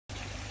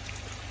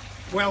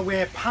Well,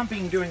 we're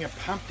doing a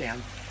pump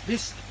down.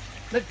 This,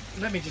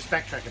 let me just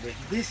backtrack a bit.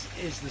 This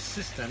is the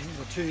system,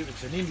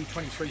 it's an INDY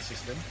 23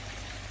 system.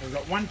 We've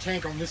got one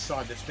tank on this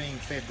side that's being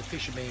fed, the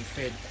fish are being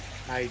fed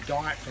a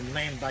diet from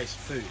land-based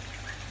food.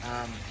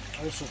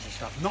 All sorts of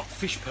stuff, not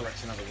fish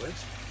pellets in other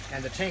words.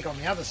 And the tank on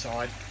the other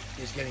side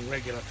is getting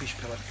regular fish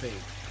pellet feed.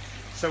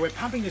 So we're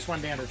pumping this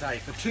one down today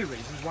for two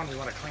reasons. One, we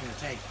want to clean the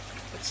tank,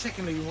 but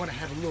secondly, we want to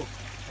have a look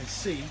and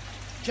see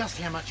just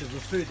how much of the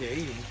food they're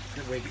eating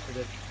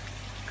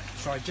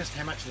just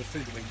how much of the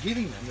food that we're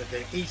giving them that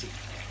they're eating.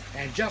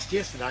 And just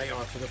yesterday,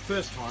 for the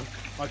first time,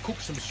 I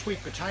cooked some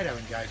sweet potato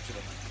and gave to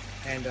them.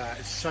 And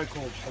it's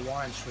so-called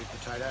Hawaiian sweet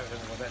potato. I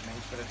don't know what that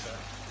means, but it's a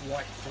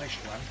white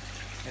flesh one,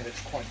 and it's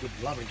quite good,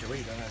 lovely to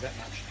eat. I know that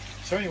much.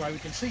 So anyway,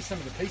 we can see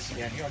some of the pieces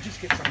down here. I'll just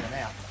get some of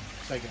them out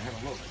so you can have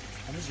a look.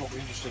 And this is what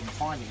we're interested in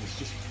finding, is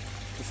just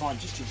to find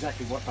just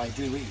exactly what they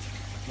do eat.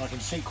 And I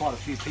can see quite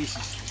a few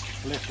pieces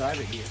left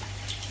over here.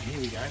 And here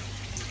we go.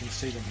 You can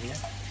see them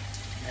here.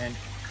 And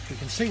we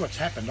can see what's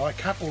happened. I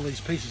cut all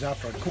these pieces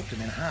after I cooked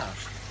them in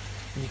half.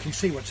 And you can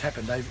see what's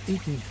happened. They've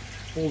eaten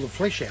all the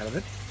flesh out of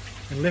it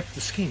and left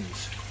the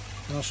skins.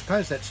 And I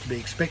suppose that's to be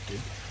expected.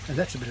 And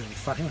that's a bit of a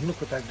funny one.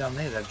 Look what they've done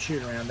there. They've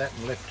chewed around that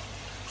and left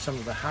some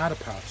of the harder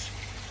parts.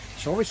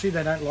 So obviously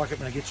they don't like it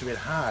when it gets a bit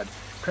hard.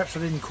 Perhaps I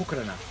didn't cook it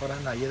enough. I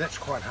don't know. Yeah, that's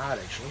quite hard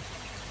actually.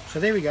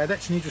 So there we go.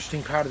 That's an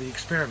interesting part of the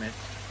experiment.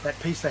 That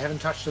piece they haven't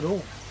touched at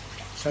all.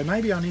 So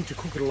maybe I need to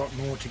cook it a lot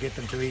more to get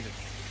them to eat it.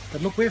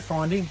 But look, we're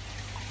finding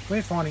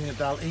that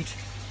they'll eat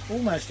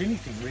almost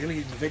anything really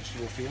in the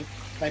vegetable field.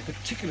 They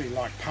particularly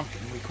like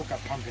pumpkin. We cook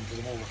up pumpkin for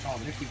them all the time.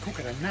 And if we cook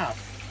it enough,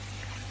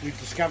 we've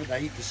discovered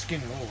they eat the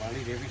skin and all.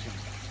 They'll eat everything.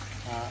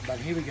 But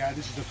here we go.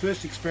 This is the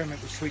first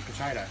experiment with sweet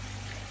potato.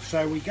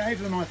 So we gave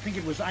them, I think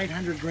it was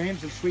 800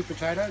 grams of sweet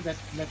potato.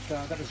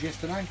 That was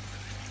yesterday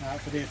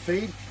for their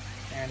feed.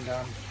 And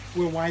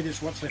we'll weigh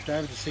this, what's left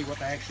over, to see what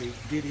they actually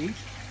did eat.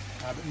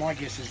 But my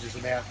guess is there's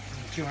about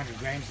 200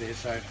 grams there.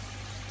 So,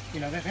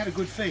 you know, they've had a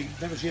good feed.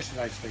 That was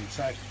yesterday's feed.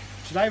 So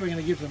today we're going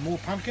to give them more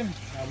pumpkin.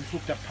 We've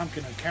looked up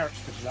pumpkin and carrots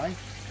for today.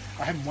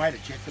 I haven't weighed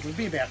it yet, but it'll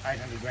be about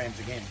 800 grams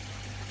again.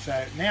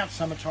 So now it's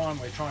summertime,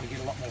 we're trying to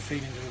get a lot more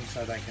feed into them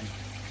so they can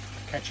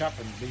catch up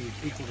and be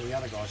equal to the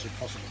other guys if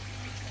possible.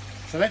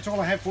 So that's all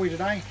I have for you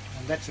today,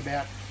 and that's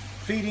about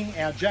feeding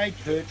our jade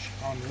perch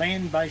on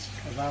land-based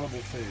available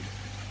food.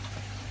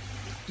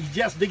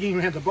 Just digging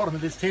around the bottom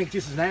of this tank,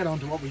 just as an add-on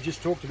to what we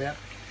just talked about.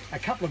 A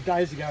couple of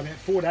days ago, about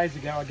 4 days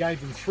ago, I gave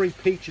them 3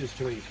 peaches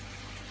to eat,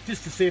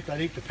 just to see if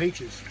they'd eat the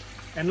peaches.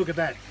 And look at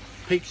that,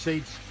 peach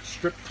seeds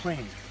stripped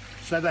clean.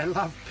 So they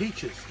love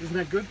peaches, isn't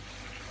that good?